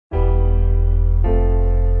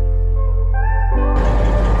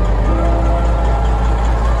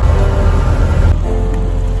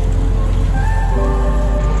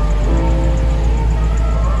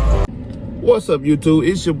What's up, YouTube?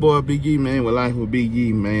 It's your boy Big E, man, with Life with Big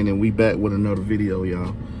E, man, and we back with another video,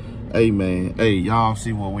 y'all. Hey, man. Hey, y'all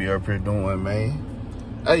see what we up here doing, man.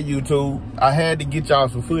 Hey, YouTube, I had to get y'all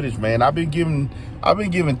some footage, man. I've been giving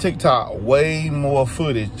TikTok way more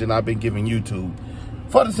footage than I've been giving YouTube.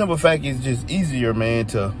 For the simple fact, it's just easier, man,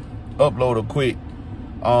 to upload a quick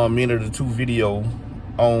minute or two video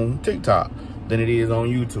on TikTok than it is on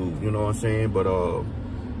YouTube. You know what I'm saying? But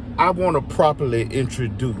I want to properly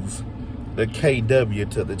introduce the KW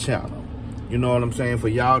to the channel. You know what I'm saying? For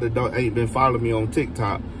y'all that ain't been following me on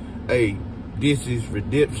TikTok, hey, this is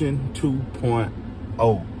Redemption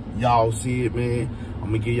 2.0. Y'all see it, man. I'm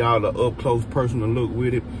gonna give y'all an up close personal look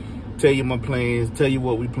with it, tell you my plans, tell you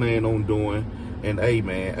what we plan on doing. And hey,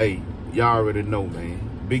 man, hey, y'all already know, man,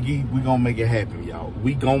 Big E, we gonna make it happen, y'all.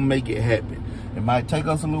 We gonna make it happen. It might take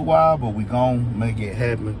us a little while, but we gonna make it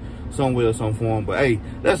happen somewhere or some form. But hey,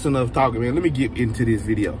 that's enough talking, man. Let me get into this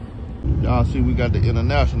video. Y'all see we got the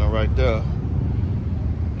International right there.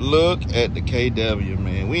 Look at the KW,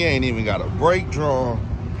 man. We ain't even got a brake drum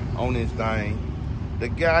on this thing. The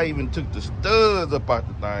guy even took the studs up out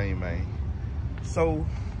the thing, man. So,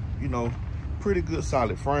 you know, pretty good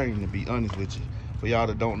solid frame, to be honest with you. For y'all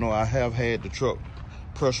that don't know, I have had the truck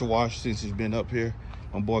pressure washed since it's been up here.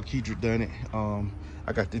 My boy Kedrick done it.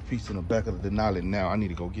 I got this piece in the back of the Denali now. I need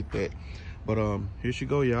to go get that. But here she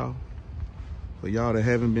go, y'all. For y'all that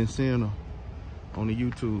haven't been seeing her on the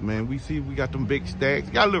YouTube, man, we see we got them big stacks.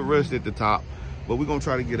 Got a little rust at the top, but we're gonna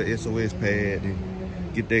try to get an SOS pad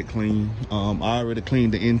and get that clean. I already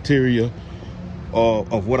cleaned the interior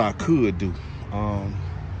of what I could do,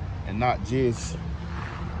 and not just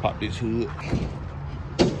pop this hood.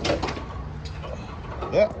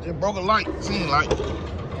 Yep, just broke a light, seemed like.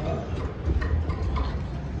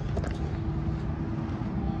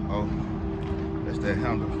 Oh, that's that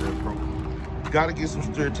handle that's broken. Gotta get some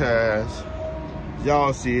steer tires.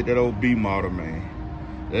 Y'all see it, that old B model, man.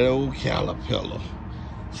 That old Caterpillar.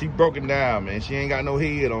 She broken down, man. She ain't got no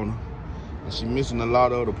head on her. And she missing a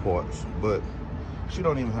lot of other parts. But she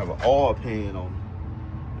don't even have an oil pan on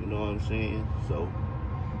her. You know what I'm saying? So,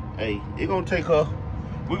 hey, it gonna take her.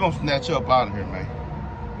 We're gonna snatch her up out of here, man.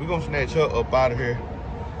 We're gonna snatch her up out of here.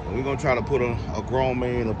 And we're gonna try to put a grown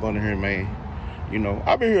man up under here, man. You know,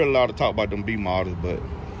 I've been hearing a lot of talk about them B models, but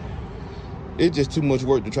it's just too much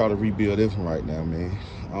work to try to rebuild this one right now, man.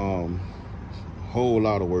 Whole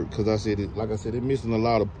lot of work, because like I said, it's missing a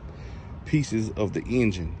lot of pieces of the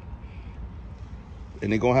engine,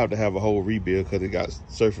 and they're gonna have a whole rebuild because it got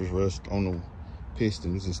surface rust on the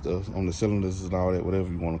pistons and stuff, on the cylinders and all that, whatever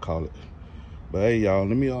you want to call it. But hey, y'all,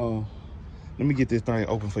 let me get this thing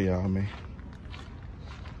open for y'all, man.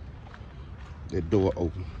 That door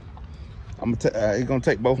open. It's gonna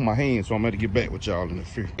take both of my hands, so I'm gonna get back with y'all in a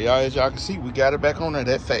few. Y'all, as y'all can see, we got it back on there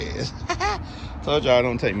that fast. Told y'all it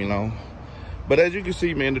don't take me long. But as you can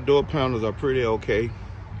see, man, the door panels are pretty okay.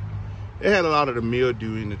 It had a lot of the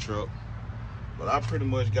mildew in the truck, but I pretty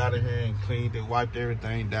much got in here and cleaned it, wiped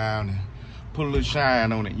everything down, and put a little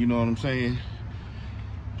shine on it. You know what I'm saying?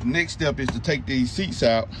 The next step is to take these seats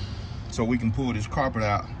out so we can pull this carpet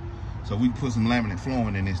out, so we can put some laminate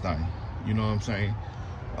flooring in this thing. You know what I'm saying?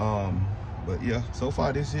 But yeah, so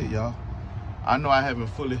far this it, y'all. I know I haven't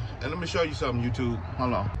fully, and let me show you something, YouTube.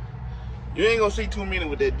 Hold on. You ain't gonna see too many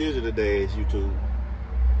with that digital dash, YouTube.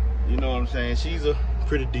 You know what I'm saying? She's a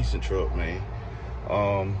pretty decent truck, man.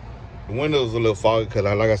 The windows a little foggy because,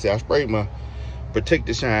 like I said, I sprayed my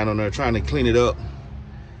protector shine on there trying to clean it up.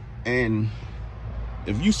 And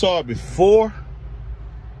if you saw it before,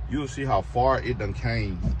 you'll see how far it done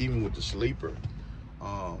came, even with the sleeper.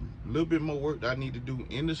 A little bit more work that I need to do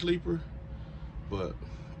in the sleeper, but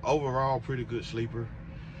overall pretty good sleeper.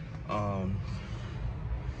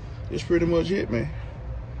 It's pretty much it, man.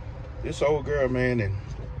 This old girl, man, and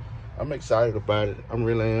I'm excited about it. I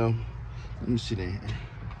really am. Let me see that.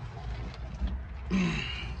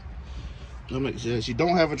 I'm excited. She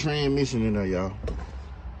don't have a transmission in there, y'all.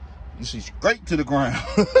 You see, straight to the ground.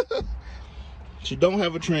 She don't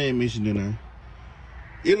have a transmission in there.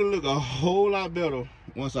 It'll look a whole lot better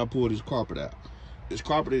once I pull this carpet out. This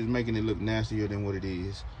carpet is making it look nastier than what it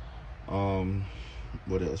is.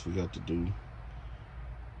 What else we got to do?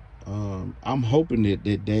 I'm hoping that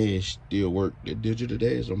that dash still work, that digital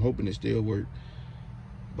dash. I'm hoping it still work.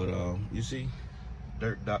 But you see,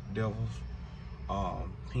 Dirt Doc Devils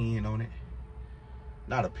pin on it.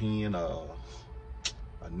 Not a pin, a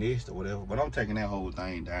nest or whatever. But I'm taking that whole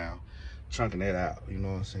thing down, chunking that out. You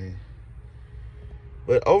know what I'm saying?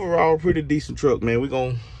 But overall, pretty decent truck, man. We're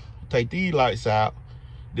gonna take these lights out.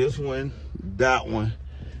 This one, that one,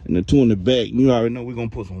 and the two in the back. You already know we're gonna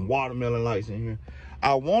put some watermelon lights in here.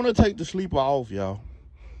 I want to take the sleeper off, y'all.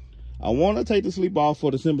 I want to take the sleeper off for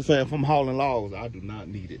the simple fact if I'm hauling logs, I do not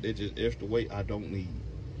need it. That's just extra weight I don't need.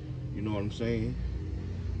 You know what I'm saying?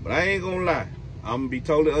 But I ain't gonna lie. I'm gonna be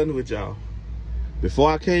totally honest with y'all. Before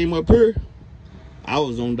I came up here, I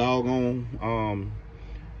was on doggone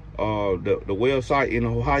the website in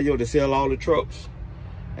Ohio to sell all the trucks.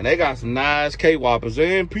 And they got some nice K-Whoppers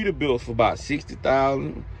and Peterbilts for about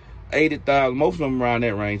 60,000, 80,000. Most of them around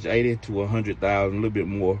that range, 80 to 100,000, a little bit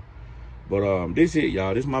more. But this it,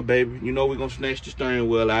 y'all. This my baby. You know we're gonna snatch the steering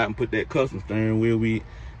wheel out and put that custom steering wheel we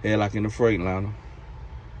had like in the Freightliner.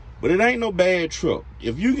 But it ain't no bad truck.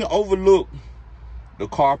 If you can overlook the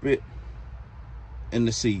carpet and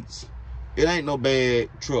the seats, it ain't no bad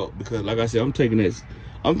truck. Because like I said, I'm thinking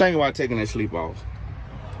about taking that sleep off.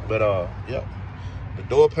 But yeah, the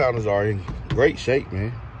door panels are in great shape,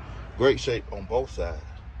 man. Great shape on both sides.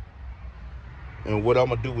 And what I'm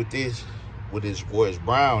gonna do with this, where it's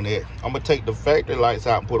brown at, I'm gonna take the factory lights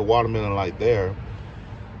out and put a watermelon light there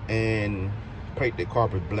and paint the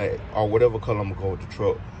carpet black or whatever color I'm gonna go with the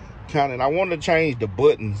truck. I want to change the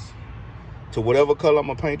buttons to whatever color I'm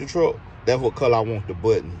gonna paint the truck. That's what color I want the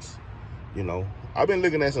buttons. You know, I've been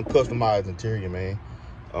looking at some customized interior, man.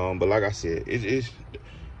 But like I said,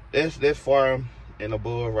 that's far and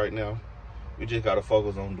above right now. We just gotta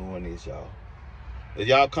focus on doing this, y'all. If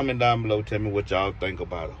y'all comment down below, tell me what y'all think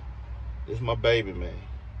about her. This is my baby, man.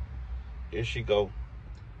 Here she go.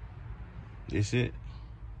 This it.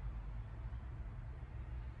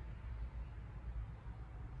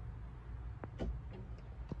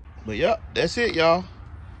 But yep, that's it, y'all.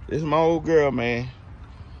 This is my old girl, man.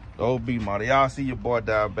 The old B model. Y'all see your boy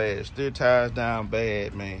down bad. Steer tires down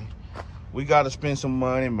bad, man. We gotta spend some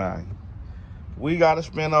money, man. We gotta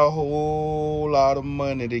spend a whole lot of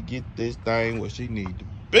money to get this thing where she need to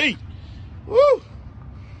be. Woo!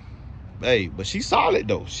 Hey, but she's solid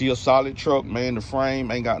though. She a solid truck, man. The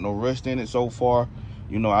frame ain't got no rust in it so far.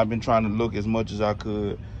 You know, I've been trying to look as much as I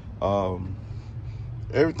could.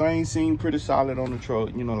 Everything seemed pretty solid on the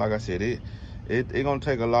truck. You know, like I said, it gonna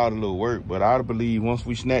take a lot of little work, but I believe once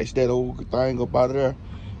we snatch that old thing up out of there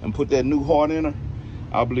and put that new heart in her,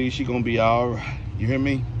 I believe she gonna be all right. You hear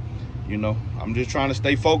me? You know, I'm just trying to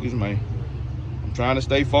stay focused, man. I'm trying to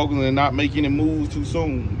stay focused and not make any moves too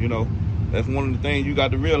soon. You know, that's one of the things you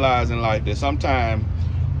got to realize in life, that sometimes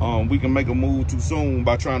we can make a move too soon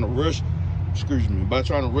by trying to rush, by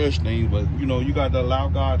trying to rush things. But, you know, you got to allow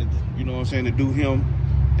God to, you know what I'm saying, to do him.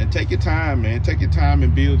 And take your time, man. Take your time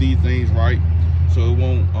and build these things right, so it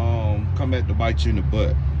won't come back to bite you in the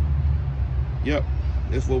butt. Yep,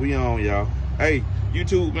 that's what we on, y'all. Hey,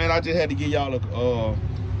 YouTube, man, I just had to give y'all a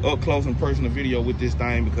up close and personal video with this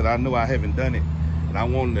thing because I know I haven't done it, and I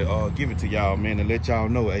wanted to give it to y'all, man, and let y'all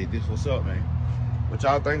know, hey, this what's up, man. What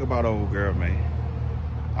y'all think about old girl, man?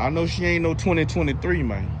 I know she ain't no 2023,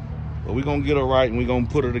 man, but we gonna get her right and we gonna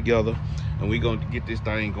put her together and we gonna get this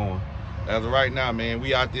thing going. As of right now, man,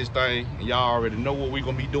 we out this thing, and y'all already know what we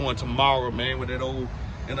gonna be doing tomorrow, man, with that old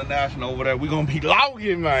International over there. We gonna be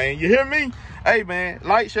logging, man. You hear me? Hey, man,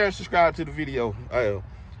 like, share, subscribe to the video.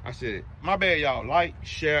 I said it. My bad, y'all. Like,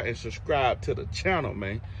 share, and subscribe to the channel,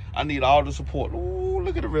 man. I need all the support. Ooh,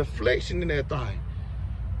 look at the reflection in that thing.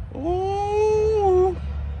 Ooh,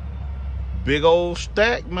 big old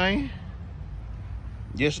stack, man.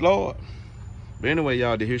 Yes, Lord. But anyway,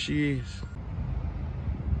 y'all, here she is.